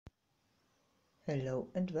Hello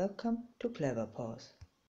and welcome to Clever Paws.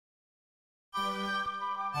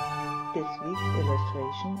 This week's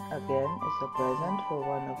illustration again is a present for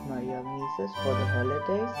one of my young nieces for the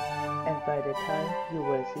holidays, and by the time you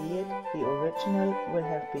will see it, the original will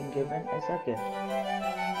have been given as a gift.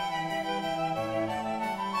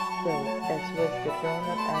 So, as with the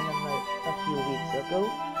donut animal a few weeks ago,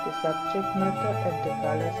 the subject matter and the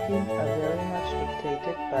color scheme are very much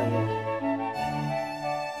dictated by it.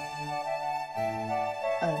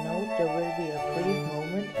 I know there will be a brief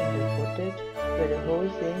moment in the footage where the whole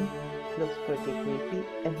thing looks pretty creepy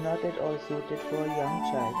and not at all suited for a young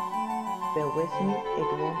child. Bear with me, it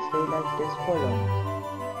won't stay like this for long.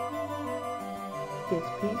 This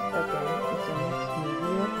piece again is a mixed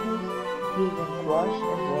media piece using gouache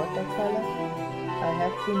and watercolor. I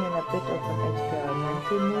have been in a bit of an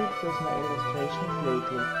experimental mood with my illustrations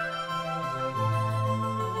lately.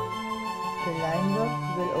 The line work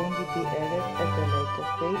will only be added at a later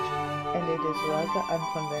stage, and it is rather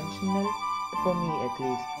unconventional, for me at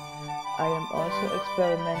least. I am also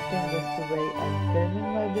experimenting with the way I'm filming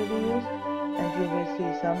my videos, and you will see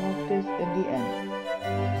some of this in the end.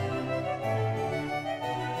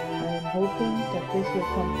 I am hoping that this will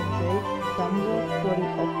compensate somewhat for the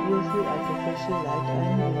obviously artificial light I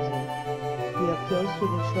am using. We are close to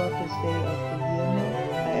the shortest day of the year now.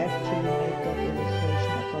 I actually made that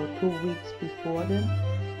illustration about 2 weeks before then,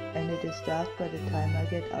 and it is dark by the time I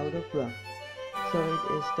get out of work. So it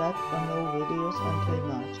is that or no videos until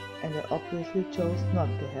March, and I obviously chose not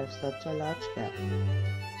to have such a large gap.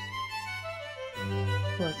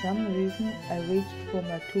 For some reason I reached for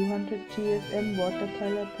my 200 GSM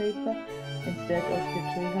watercolor paper instead of the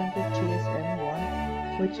 300 GSM one,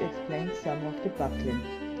 which explains some of the buckling.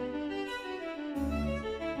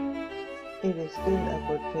 It is still a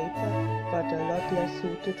good paper, but a lot less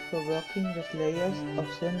suited for working with layers of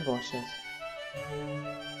thin washes.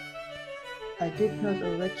 I did not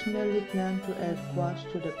originally plan to add gouache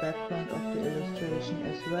to the background of the illustration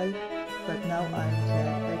as well, but now I am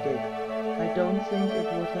glad I did. I don't think it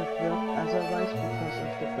would have worked otherwise because of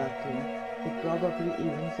the buckling. It probably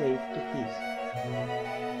even saved the piece.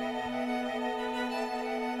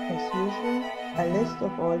 As usual, a list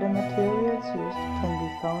of all the materials used can be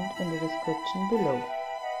found in the description below.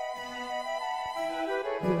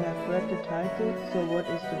 You have read the title, so what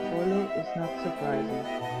is to follow is not surprising.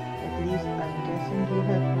 At least I'm guessing you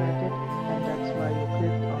have read it, and that's why you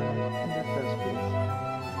clicked on it in the first place.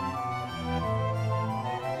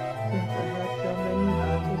 Since I heard so many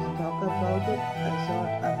artists talk about it, I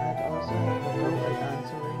thought I might also have a go at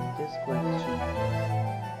answering this question.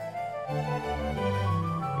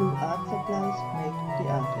 Do art supplies make the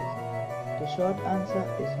artist? The short answer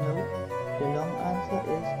is no, the long answer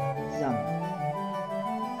is some.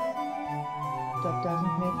 That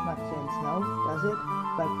doesn't make much sense now, does it?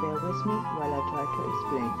 But bear with me while I try to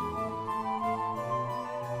explain.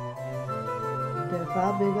 The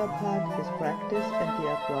far bigger part is practice and the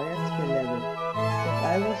acquired skill level. If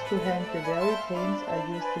I was to hand the very paints I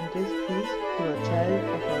used in this piece to a child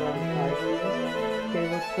of around 5 years, they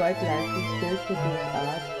would quite likely still produce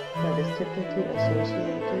art that is typically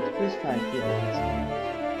associated with 5-year-olds.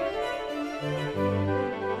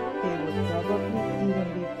 They would probably even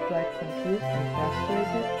be quite confused and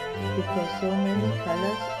frustrated because so many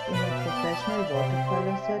colors in a professional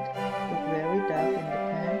watercolor set look very dark in the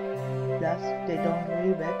pan, plus they don't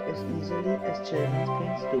re-wet as easily as children's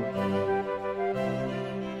paints do.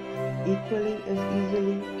 Equally as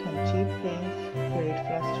easily can cheap paints create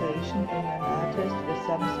frustration in an artist with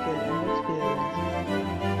some skill and experience.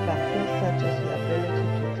 Factors such as the ability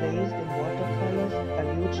to glaze in watercolors are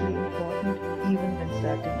hugely important even when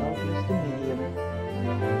starting out with the medium.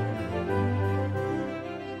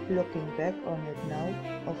 Looking back on it now,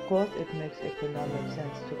 of course it makes economic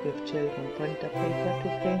sense to give children printer paper to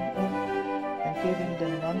paint on, and giving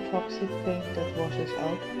them non-toxic paint that washes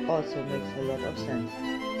out also makes a lot of sense.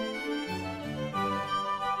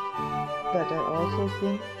 But I also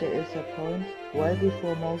think there is a point, well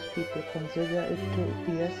before most people consider it to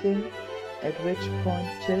be a thing, at which point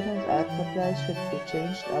children's art supplies should be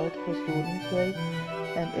changed out for student grade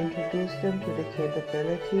and introduce them to the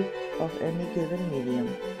capability of any given medium.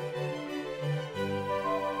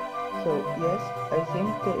 So yes, I think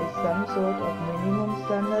there is some sort of minimum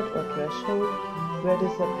standard or threshold where the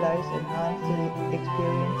supplies enhance the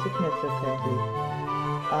experience significantly.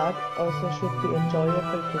 Art also should be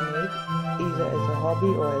enjoyable to make, either as a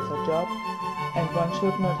hobby or as a job, and one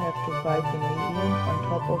should not have to fight the medium on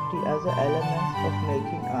top of the other elements of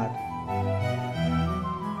making art.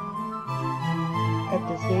 At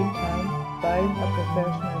the same time, buying a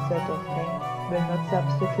professional set of paint will not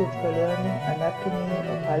substitute for learning anatomy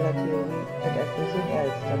or color theory and everything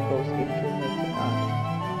else that goes into making art.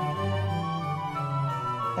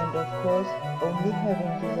 And of course, only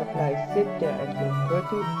having these supplies sit there and look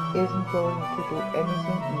pretty isn't going to do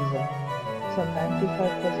anything either. Some 95%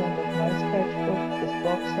 of my sketchbook is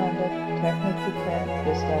box standard, technically pen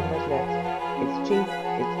with standard leads. It's cheap,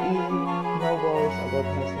 it's easy, no worries about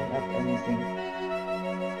messing up anything.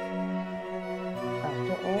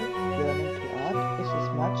 After all, learning to art is as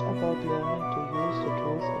much about learning to use the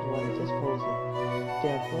tools at one's disposal.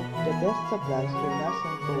 Therefore, the best supplies do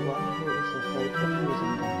nothing for one who is afraid of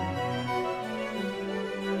using them.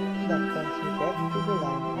 That brings me back to the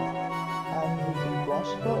line art. I'm using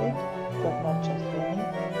gouache for it, but not just any.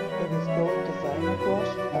 It is gold designer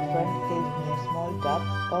gouache. A friend gave me a small dab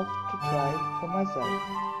of to try for myself.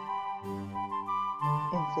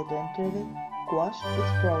 Incidentally, gouache is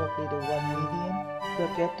probably the one medium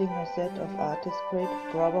where getting a set of artist grade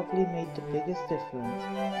probably made the biggest difference.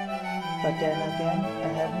 But then again, I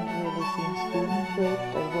haven't really seen student grade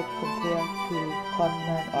that would compare to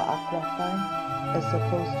Cotman or Aquafine, as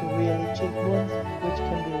opposed to really cheap ones, which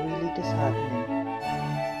can be really disheartening.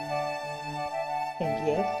 And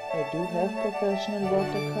yes, I do have professional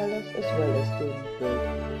watercolors as well as student grade.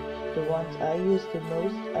 The ones I use the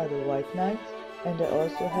most are the White Knights, and I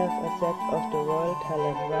also have a set of the Royal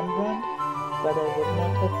Talon Rembrandt, but I would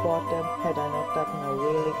not have bought them had I not gotten a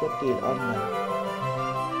really good deal on them.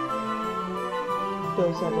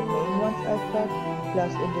 Those are the main ones I've got,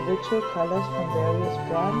 plus individual colors from various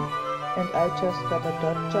brands, and I just got a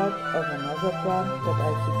dot chart of another brand that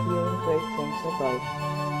I keep hearing great things about.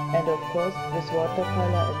 And of course, with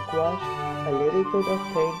watercolor and gouache, a little bit of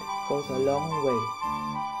paint goes a long way.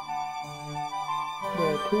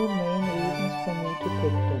 There are two main reasons for me to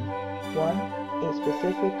pick them. One, a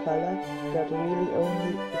specific color that really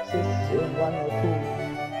only exists in one or two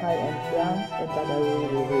high-end brands and that I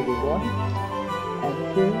really want. And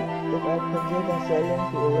two, if I consider selling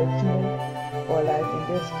the original, or like in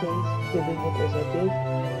this case, giving it as a gift,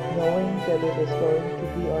 knowing that it is going to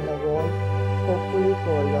be on a wall, hopefully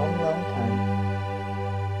for a long time.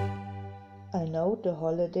 I know the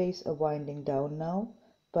holidays are winding down now,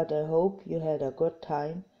 but I hope you had a good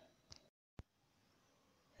time.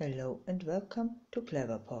 Hello and welcome to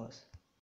Clever Paws.